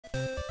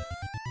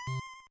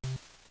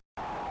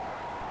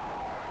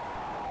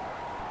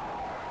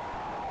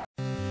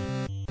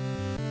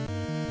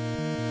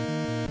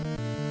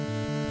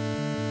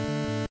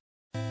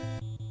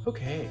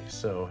Okay,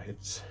 so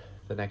it's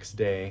the next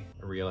day.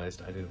 I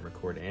realized I didn't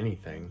record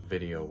anything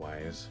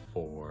video-wise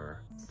for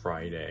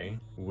Friday.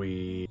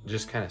 We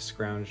just kind of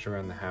scrounged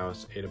around the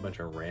house, ate a bunch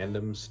of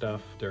random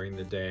stuff during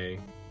the day,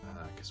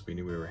 because we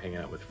knew we were hanging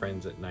out with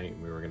friends at night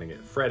and we were gonna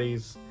get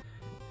Freddy's.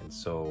 And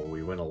so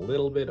we went a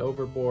little bit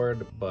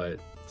overboard, but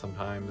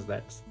sometimes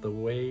that's the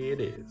way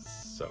it is.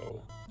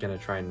 So gonna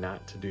try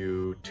not to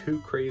do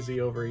too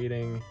crazy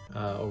overeating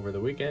over the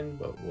weekend,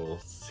 but we'll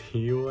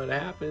see what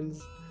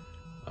happens.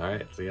 All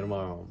right, see you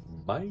tomorrow.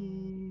 Bye.